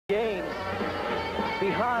games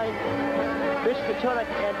behind Bechke-Petrov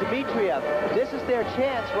and Dmitriev. This is their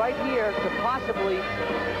chance right here to possibly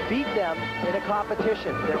beat them in a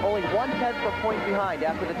competition. They're only 1/10 of a point behind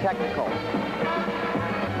after the technical.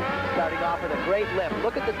 Starting off with a great lift.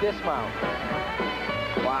 Look at the dismount.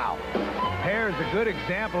 Wow. Here is a good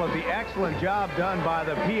example of the excellent job done by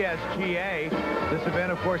the PSGA. This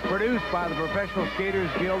event, of course, produced by the Professional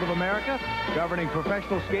Skaters Guild of America, governing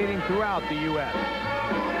professional skating throughout the U.S.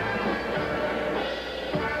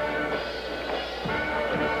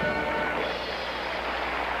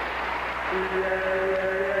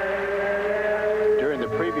 During the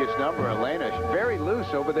previous number, Elena is very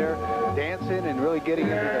loose over there, dancing and really getting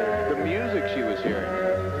into the music she was hearing.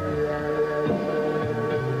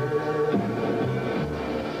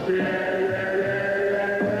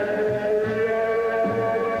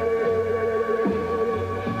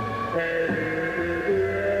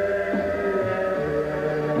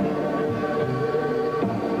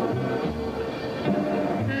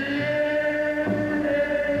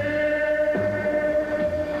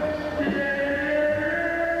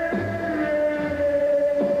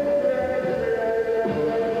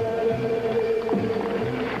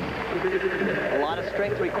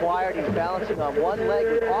 Required. He's balancing on one leg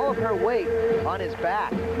with all of her weight on his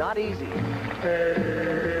back. Not easy.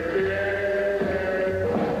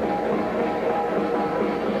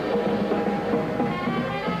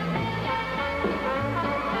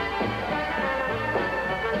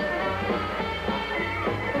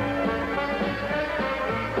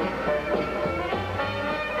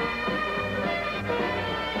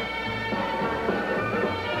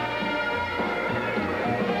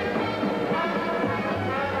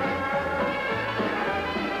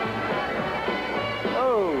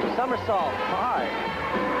 Somersault, high.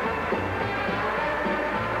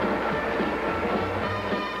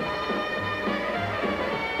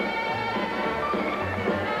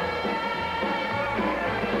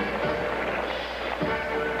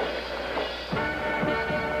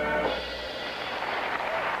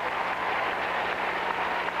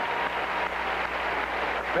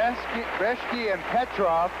 Bechke and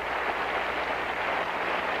Petrov.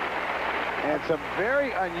 And some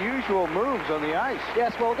very unusual moves on the ice.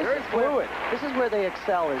 Yes, well, this is where they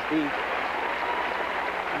excel, is the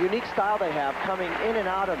unique style they have coming in and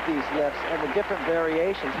out of these lifts and the different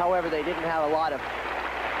variations. However, they didn't have a lot of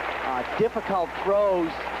difficult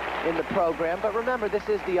throws in the program. But remember, this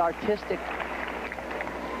is the artistic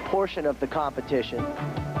portion of the competition.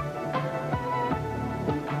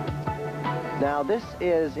 Now, this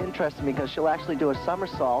is interesting because she'll actually do a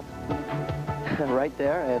somersault right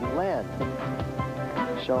there and land,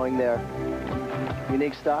 showing their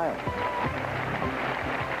unique style.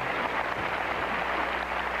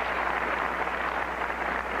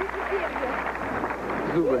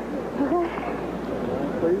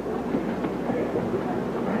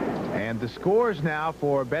 And the scores now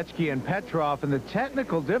for Bechke and Petrov, and the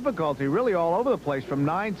technical difficulty really all over the place, from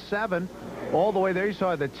 9-7 all the way there. You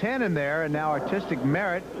saw the 10 in there, and now artistic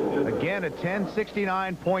merit again at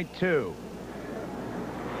 1069.2.